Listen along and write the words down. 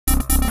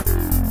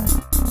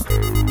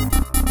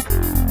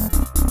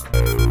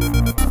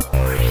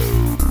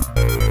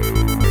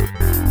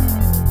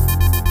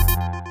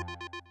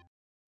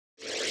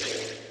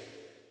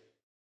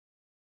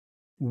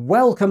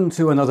Welcome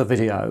to another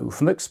video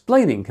from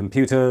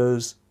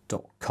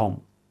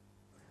explainingcomputers.com.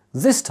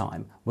 This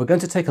time we're going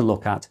to take a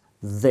look at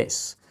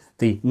this,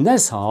 the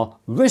Nezha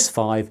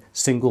RISC-V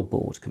single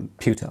board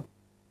computer.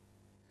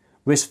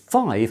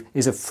 RISC-V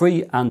is a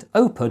free and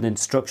open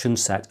instruction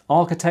set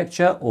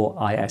architecture, or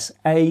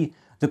ISA,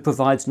 that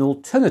provides an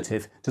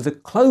alternative to the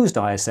closed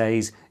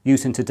ISAs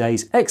used in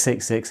today's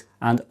x86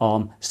 and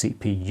ARM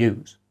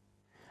CPUs.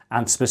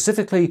 And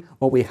specifically,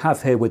 what we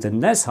have here with the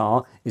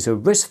Nezha is a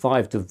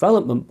RISC-V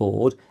development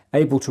board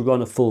able to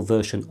run a full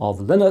version of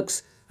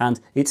Linux, and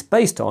it's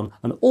based on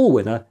an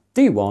AllWinner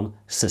D1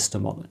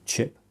 system on a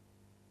chip.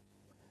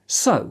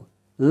 So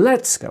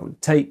let's go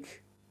and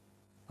take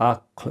a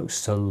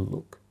closer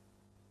look.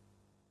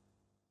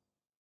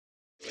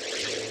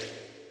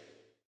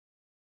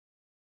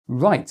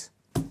 Right,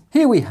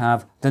 here we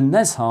have the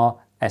Nezha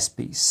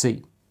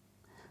SBC.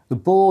 The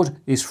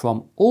board is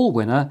from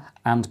AllWinner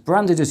and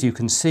branded, as you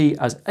can see,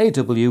 as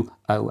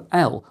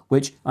AWOL,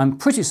 which I'm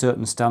pretty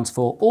certain stands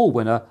for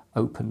AllWinner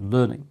Open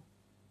Learning.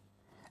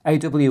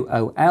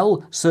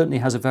 AWOL certainly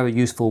has a very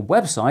useful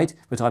website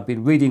that I've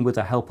been reading with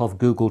the help of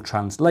Google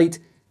Translate,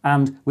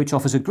 and which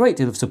offers a great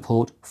deal of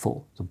support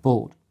for the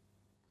board.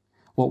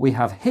 What we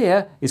have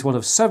here is one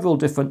of several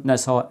different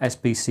Nezha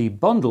SBC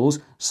bundles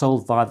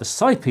sold via the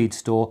Sipeed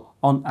store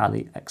on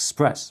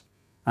AliExpress.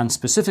 And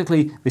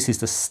specifically, this is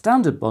the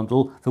standard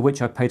bundle, for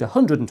which I paid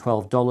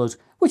 $112,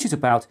 which is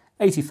about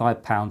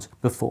 £85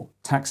 before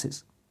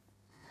taxes.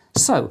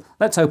 So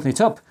let's open it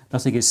up.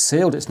 Nothing is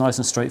sealed, it's nice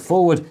and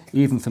straightforward,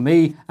 even for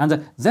me.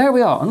 And there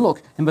we are. And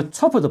look, in the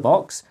top of the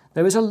box,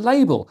 there is a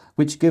label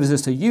which gives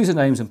us the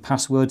usernames and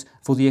passwords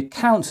for the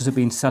accounts that have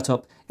been set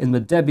up in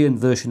the Debian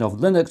version of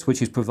Linux, which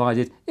is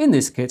provided in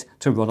this kit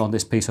to run on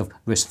this piece of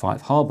RISC-V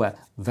hardware.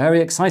 Very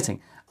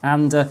exciting.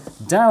 And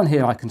down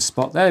here I can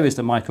spot there is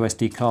the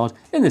microSD card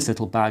in this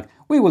little bag.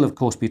 We will of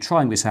course be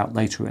trying this out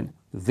later in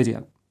the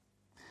video.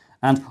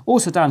 And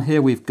also down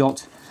here we've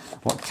got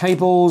what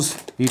cables.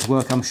 These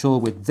work, I'm sure,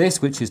 with this,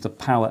 which is the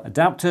power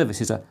adapter. This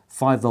is a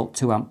 5V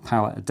 2A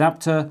power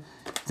adapter.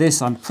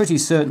 This, I'm pretty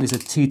certain, is a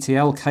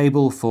TTL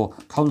cable for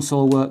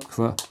console work,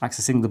 for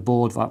accessing the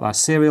board via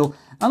serial.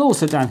 And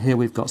also down here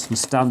we've got some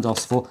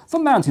standoffs for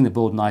mounting the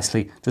board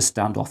nicely to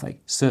stand off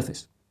a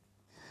surface.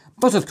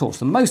 But of course,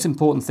 the most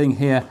important thing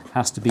here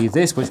has to be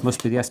this, which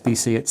must be the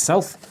SBC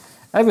itself.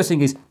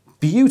 Everything is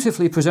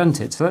beautifully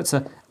presented. So let's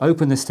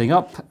open this thing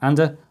up and,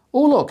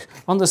 oh look,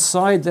 on the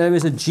side there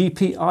is a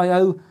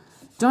GPIO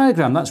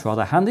diagram. That's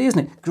rather handy, isn't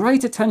it?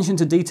 Great attention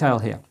to detail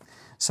here.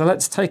 So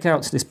let's take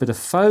out this bit of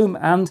foam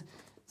and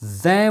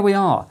there we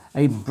are,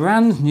 a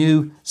brand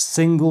new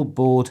single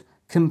board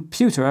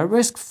computer, a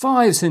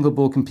RISC-V single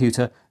board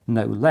computer,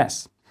 no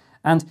less.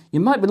 And you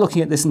might be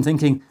looking at this and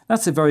thinking,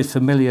 that's a very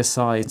familiar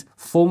sized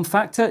form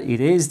factor. It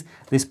is.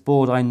 This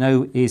board, I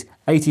know, is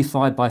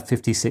 85 by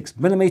 56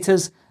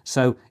 millimeters.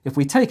 So if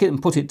we take it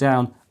and put it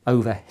down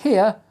over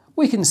here,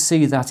 we can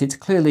see that it's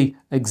clearly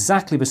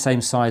exactly the same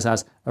size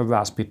as a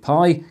Raspberry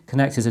Pi,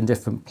 connected in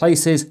different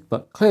places,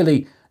 but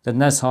clearly the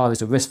Nezha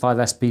is a RISC-V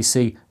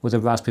SBC with a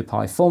Raspberry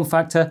Pi form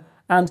factor,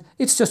 and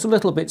it's just a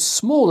little bit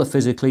smaller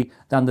physically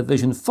than the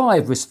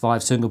VisionFive RISC-V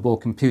single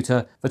board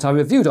computer that I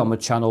reviewed on the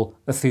channel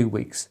a few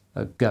weeks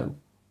ago.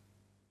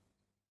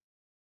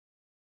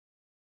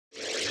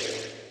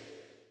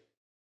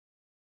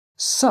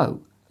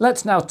 So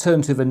let's now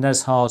turn to the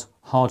Nezha's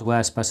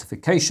hardware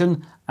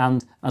specification,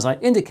 and as I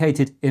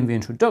indicated in the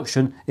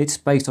introduction, it's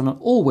based on an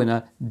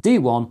AllWinner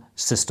D1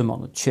 system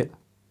on a chip.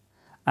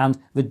 And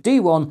the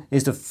D1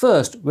 is the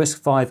first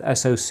RISC-V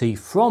SoC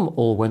from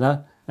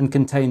AllWinner and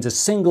contains a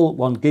single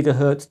 1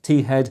 GHz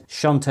T-head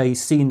Shunte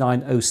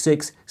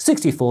C906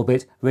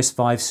 64-bit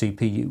RISC-V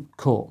CPU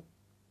core.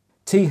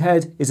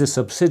 T-head is a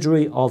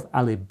subsidiary of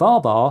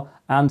Alibaba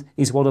and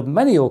is one of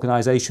many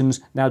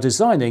organisations now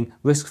designing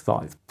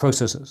RISC-V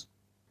processors.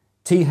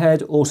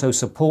 T-head also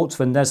supports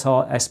the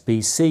Nezha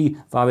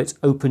SBC via its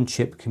Open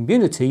Chip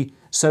Community,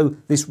 so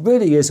this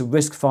really is a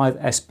RISC-V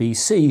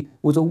SBC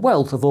with a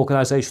wealth of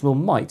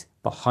organisational might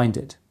behind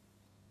it.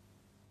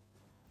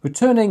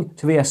 Returning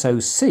to the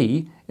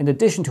SoC, in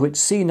addition to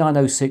its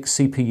C906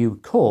 CPU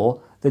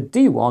core, the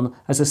D1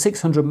 has a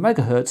 600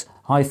 MHz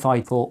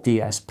Hi-Fi 4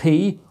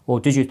 DSP, or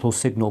digital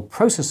signal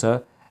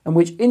processor, and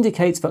which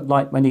indicates that,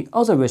 like many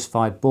other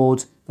RISC-V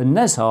boards, the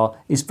Nezha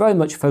is very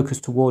much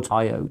focused towards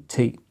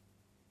IoT.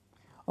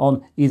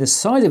 On either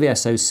side of the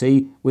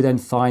SoC, we then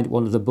find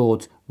one of the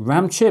board's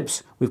RAM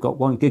chips. We've got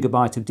 1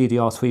 GB of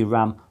DDR3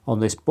 RAM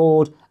on this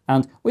board,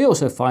 and we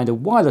also find a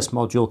wireless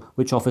module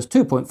which offers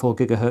 2.4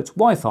 GHz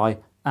Wi-Fi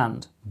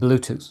and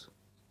Bluetooth.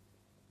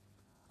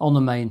 On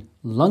the main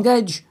lung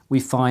edge,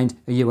 we find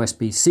a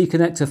USB-C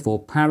connector for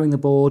powering the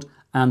board,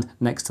 and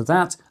next to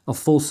that, a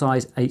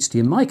full-size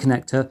HDMI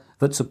connector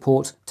that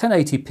supports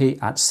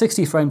 1080p at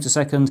 60 frames a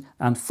second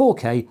and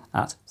 4K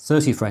at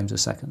 30 frames a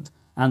second.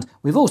 And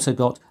we've also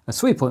got a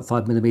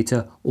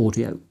 3.5mm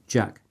audio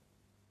jack.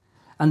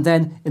 And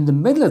then in the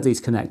middle of these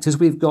connectors,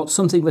 we've got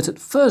something that at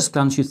first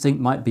glance you'd think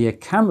might be a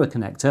camera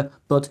connector,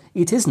 but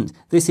it isn't.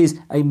 This is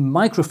a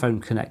microphone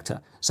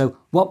connector. So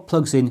what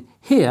plugs in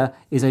here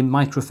is a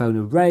microphone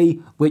array,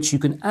 which you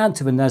can add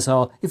to the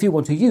Nezha if you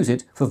want to use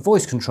it for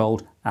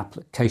voice-controlled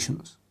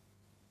applications.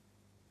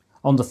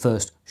 On the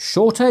first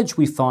short edge,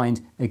 we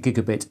find a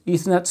gigabit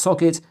Ethernet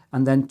socket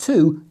and then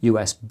two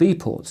USB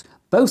ports,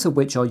 both of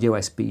which are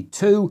USB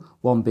 2,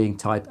 one being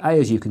Type A,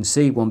 as you can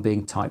see, one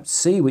being Type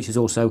C, which is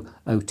also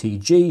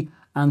OTG.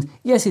 And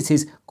yes, it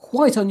is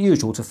quite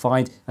unusual to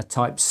find a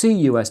Type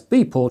C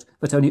USB port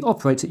that only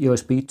operates at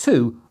USB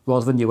 2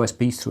 rather than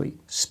USB 3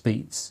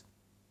 speeds.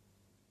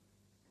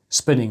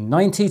 Spinning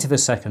 90 to the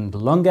second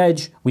long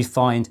edge, we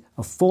find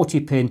a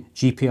 40-pin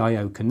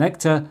GPIO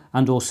connector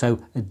and also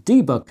a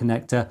debug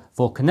connector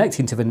for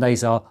connecting to the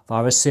Nezha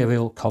via a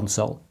serial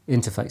console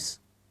interface.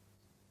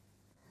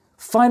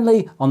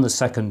 Finally, on the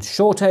second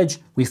short edge,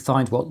 we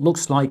find what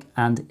looks like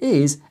and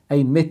is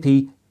a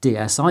MIPI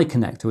DSI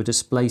connector, a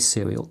display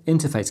serial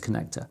interface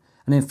connector.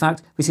 And in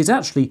fact, this is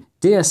actually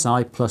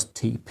DSI plus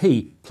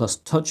TP plus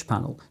touch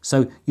panel.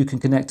 So you can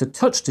connect a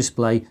touch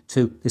display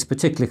to this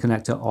particular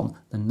connector on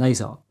the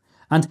Nezha.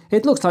 And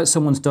it looks like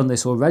someone's done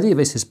this already.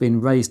 This has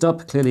been raised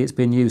up. Clearly it's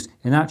been used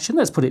in action.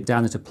 Let's put it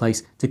down into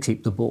place to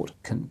keep the board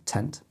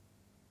content.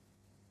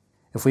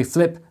 If we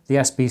flip the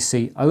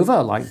SBC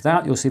over like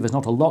that, you'll see there's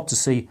not a lot to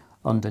see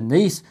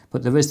underneath,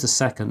 but there is the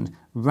second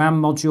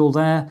RAM module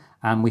there.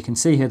 And we can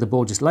see here the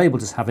board is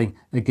labelled as having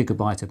a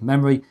gigabyte of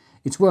memory.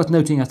 It's worth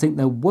noting, I think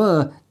there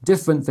were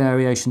different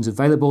variations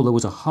available. There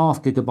was a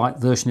 ½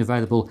 gigabyte version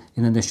available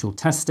in initial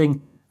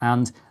testing,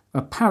 and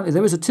apparently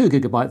there is a 2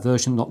 gigabyte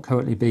version not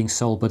currently being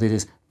sold, but it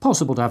is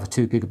possible to have a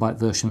 2 gigabyte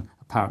version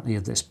apparently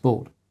of this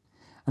board.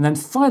 And then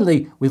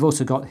finally, we've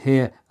also got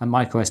here a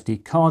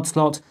microSD card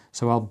slot.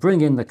 So I'll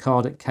bring in the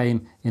card that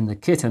came in the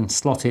kit and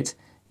slot it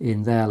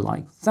in there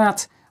like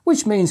that,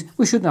 which means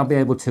we should now be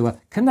able to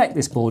connect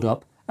this board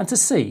up and to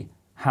see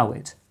how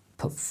it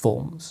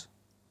performs.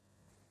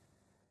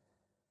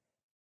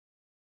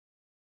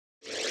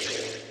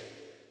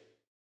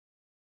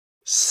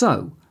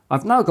 So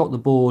I've now got the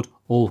board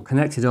all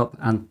connected up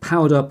and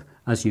powered up.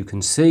 As you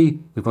can see,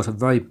 we've got a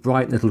very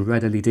bright little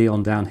red LED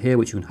on down here,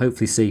 which you can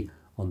hopefully see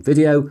on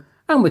video,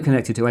 and we're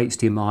connected to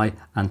HDMI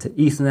and to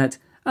Ethernet,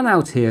 and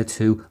out here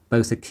to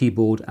both a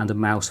keyboard and a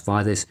mouse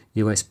via this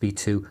USB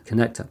 2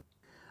 connector.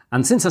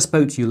 And since I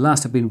spoke to you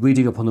last, I've been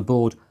reading up on the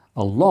board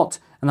a lot,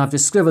 and I've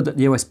discovered that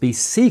the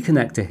USB-C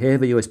connector here,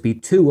 the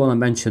USB 2 one I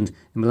mentioned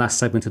in the last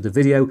segment of the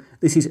video,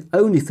 this is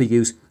only for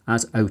use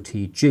as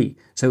OTG.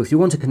 So if you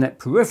want to connect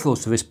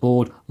peripherals to this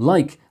board,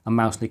 like a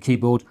mouse and a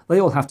keyboard, they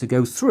all have to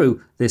go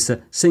through this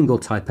single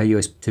Type A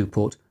USB 2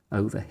 port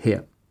over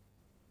here.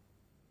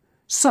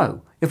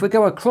 So if we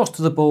go across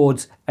to the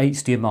board's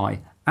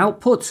HDMI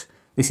output,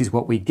 this is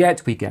what we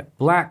get. We get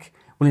black.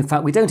 Well, in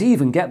fact, we don't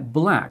even get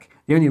black.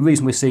 The only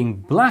reason we're seeing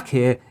black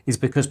here is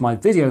because my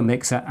video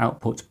mixer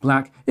outputs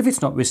black if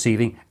it's not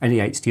receiving any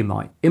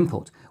HDMI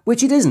input,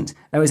 which it isn't.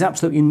 There is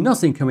absolutely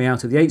nothing coming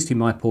out of the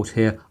HDMI port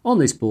here on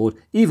this board,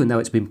 even though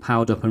it's been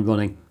powered up and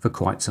running for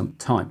quite some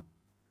time.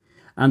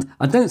 And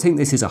I don't think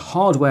this is a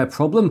hardware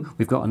problem.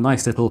 We've got a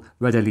nice little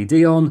red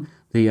LED on.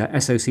 The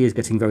SoC is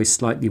getting very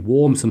slightly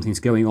warm. Something's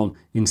going on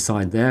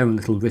inside there, and a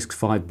little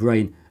RISC-V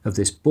brain of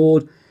this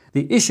board.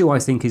 The issue, I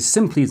think, is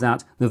simply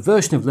that the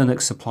version of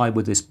Linux supplied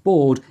with this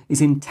board is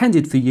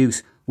intended for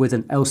use with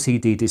an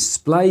LCD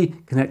display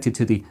connected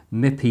to the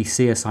MIPI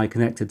CSI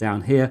connector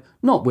down here,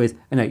 not with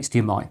an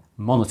HDMI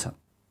monitor.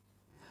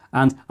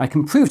 And I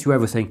can prove to you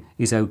everything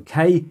is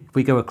okay if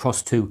we go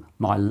across to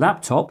my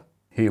laptop.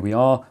 Here we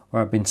are,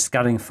 where I've been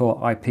scanning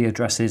for IP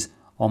addresses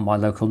on my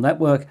local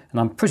network, and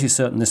I'm pretty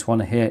certain this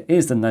one here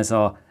is the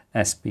Nezha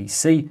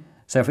SBC.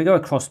 So if we go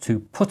across to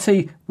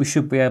PuTTY, we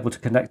should be able to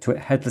connect to it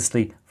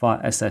headlessly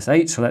via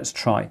SSH. So let's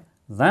try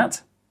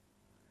that.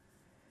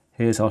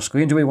 Here's our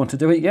screen. Do we want to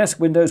do it? Yes,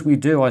 Windows, we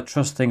do. I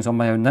trust things on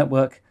my own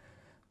network.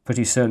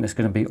 Pretty certain it's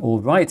going to be all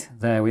right.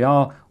 There we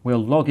are.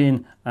 We'll log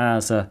in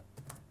as a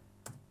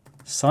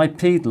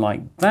Sipeed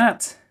like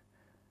that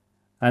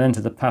and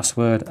enter the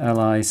password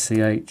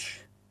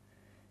LICHEPI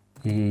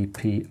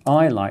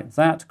like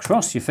that.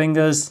 Cross your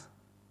fingers.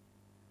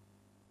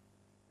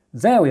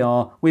 There we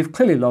are, we've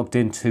clearly logged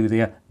into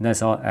the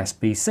Nezha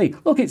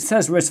SBC. Look, it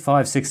says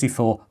RISC-V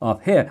 64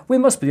 up here. We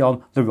must be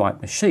on the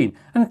right machine.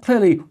 And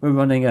clearly we're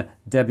running a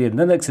Debian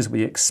Linux as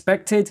we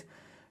expected.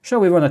 Shall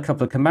we run a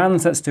couple of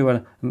commands? Let's do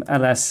an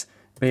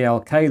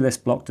ls-blk,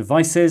 list block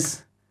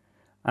devices.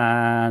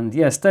 And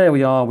yes, there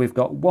we are. We've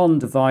got one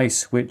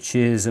device which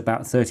is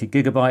about 30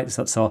 gigabytes.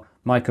 That's our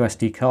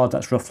microSD card.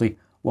 That's roughly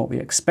what we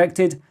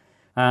expected.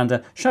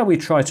 And shall we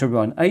try to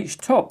run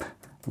htop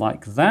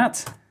like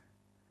that?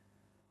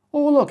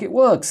 Oh, look, it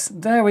works.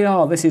 There we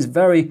are. This is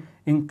very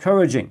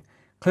encouraging.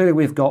 Clearly,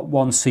 we've got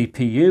one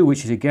CPU,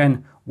 which is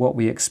again what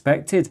we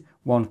expected.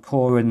 One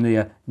core in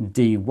the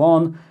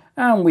D1,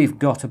 and we've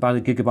got about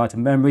a gigabyte of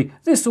memory.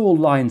 This all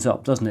lines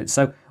up, doesn't it?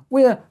 So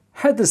we're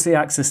headlessly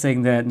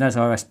accessing the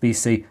Nezha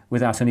SBC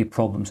without any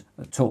problems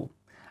at all.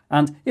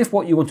 And if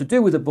what you want to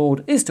do with the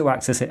board is to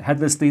access it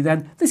headlessly,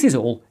 then this is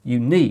all you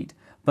need.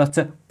 But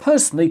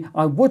personally,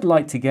 I would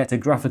like to get a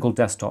graphical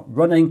desktop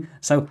running,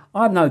 so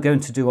I'm now going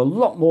to do a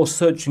lot more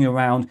searching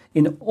around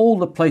in all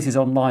the places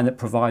online that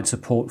provide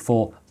support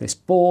for this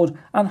board,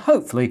 and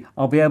hopefully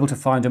I'll be able to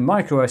find a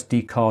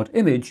microSD card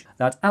image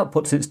that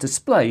outputs its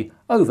display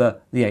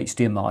over the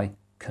HDMI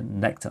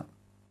connector.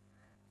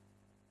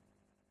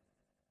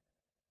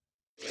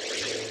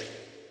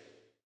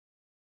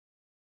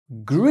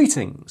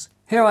 Greetings!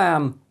 Here I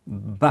am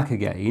back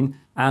again,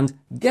 and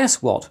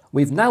guess what?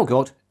 We've now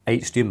got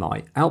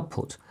HDMI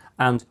output,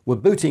 and we're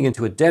booting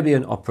into a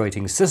Debian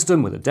operating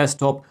system with a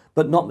desktop,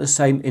 but not the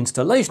same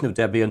installation of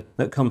Debian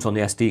that comes on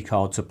the SD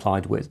card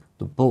supplied with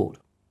the board.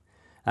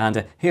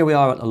 And here we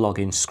are at the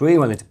login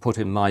screen. I need to put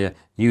in my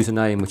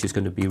username, which is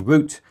going to be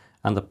root,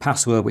 and the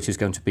password, which is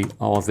going to be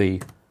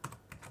RVBoards,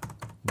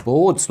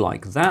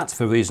 like that,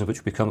 for reasons which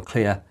will become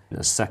clear in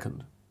a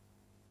second.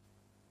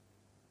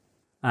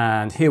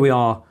 And here we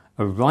are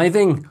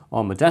arriving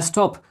on the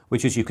desktop,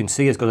 which, as you can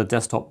see, has got a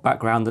desktop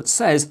background that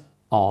says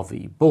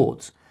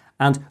RVBoards.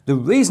 And the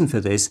reason for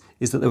this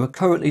is that there are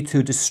currently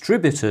two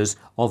distributors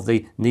of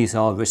the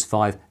Nezha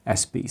RISC-V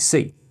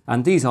SBC,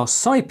 and these are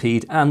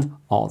Sipeed and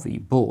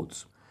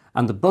RVBoards.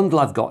 And the bundle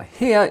I've got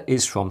here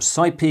is from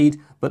Sipeed,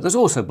 but there's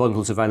also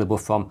bundles available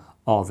from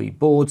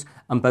RVBoards,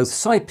 and both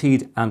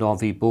Sipeed and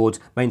RVBoards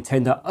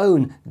maintain their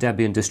own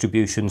Debian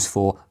distributions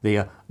for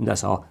the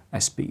Nezha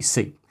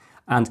SBC.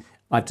 And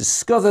I've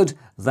discovered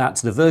that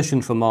the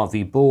version from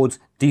RVBoards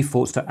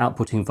defaults to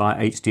outputting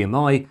via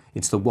HDMI.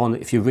 It's the one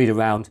that, if you read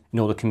around in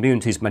all the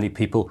communities, many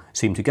people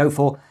seem to go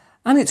for,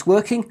 and it's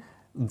working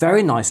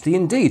very nicely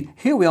indeed.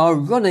 Here we are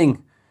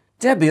running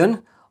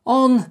Debian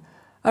on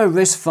a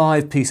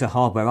RISC-V piece of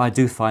hardware. I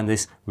do find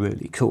this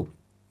really cool.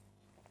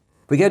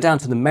 We go down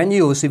to the menu.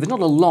 You'll see there's not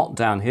a lot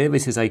down here.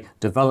 This is a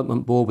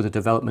development board with a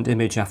development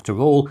image after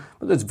all,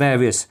 but there's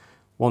various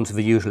ones of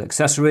the usual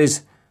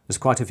accessories. There's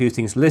quite a few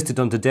things listed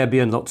under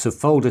Debian, lots of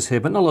folders here,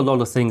 but not a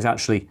lot of things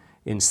actually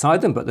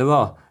inside them, but there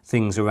are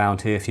things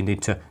around here if you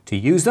need to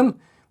use them.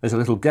 There's a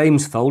little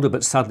games folder,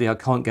 but sadly I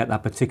can't get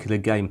that particular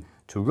game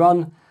to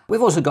run.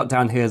 We've also got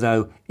down here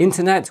though,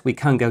 internet. We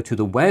can go to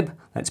the web.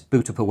 Let's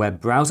boot up a web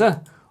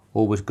browser.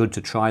 Always good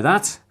to try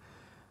that.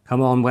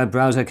 Come on, web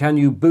browser, can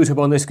you boot up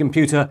on this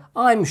computer?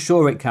 I'm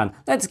sure it can.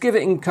 Let's give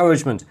it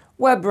encouragement.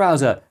 Web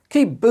browser,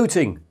 keep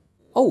booting.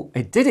 Oh,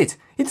 it did it.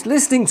 It's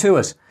listening to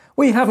us.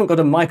 We haven't got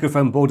a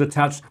microphone board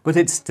attached, but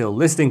it's still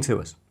listening to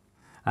us.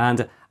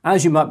 And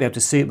as you might be able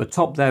to see at the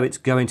top there, it's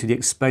going to the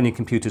Explaining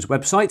Computers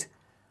website,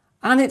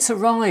 and it's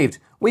arrived.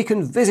 We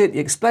can visit the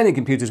Explaining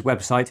Computers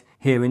website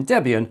here in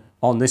Debian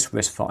on this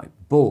RISC-V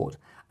board.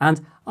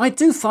 And I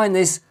do find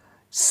this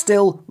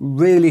still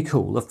really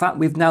cool, the fact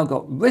we've now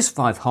got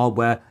RISC-V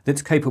hardware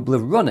that's capable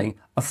of running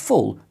a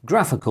full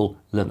graphical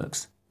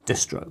Linux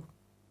distro.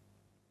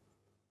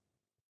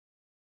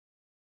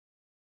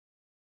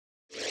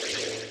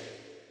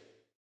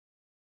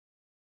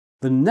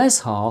 The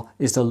Nezha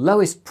is the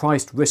lowest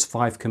priced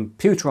RISC-V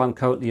computer I'm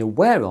currently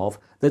aware of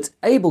that's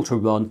able to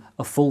run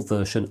a full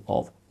version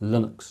of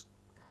Linux.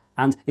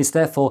 And it's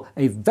therefore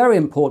a very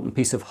important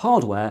piece of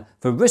hardware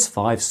for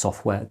RISC-V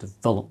software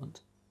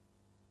development.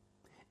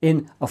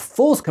 In a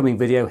forthcoming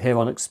video here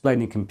on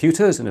Explaining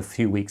Computers in a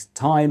few weeks'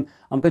 time,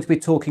 I'm going to be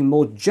talking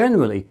more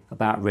generally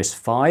about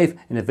RISC-V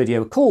in a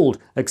video called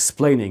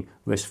Explaining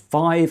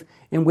RISC-V,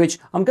 in which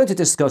I'm going to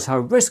discuss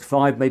how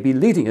RISC-V may be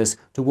leading us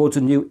towards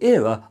a new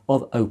era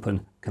of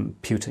open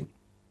computing.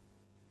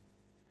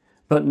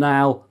 But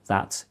now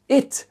that's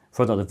it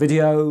for another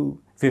video.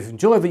 If you've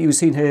enjoyed what you've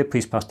seen here,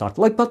 please press that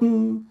like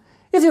button.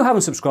 If you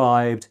haven't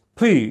subscribed,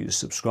 please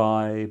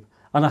subscribe,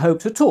 and I hope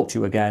to talk to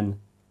you again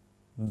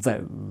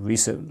very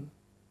soon.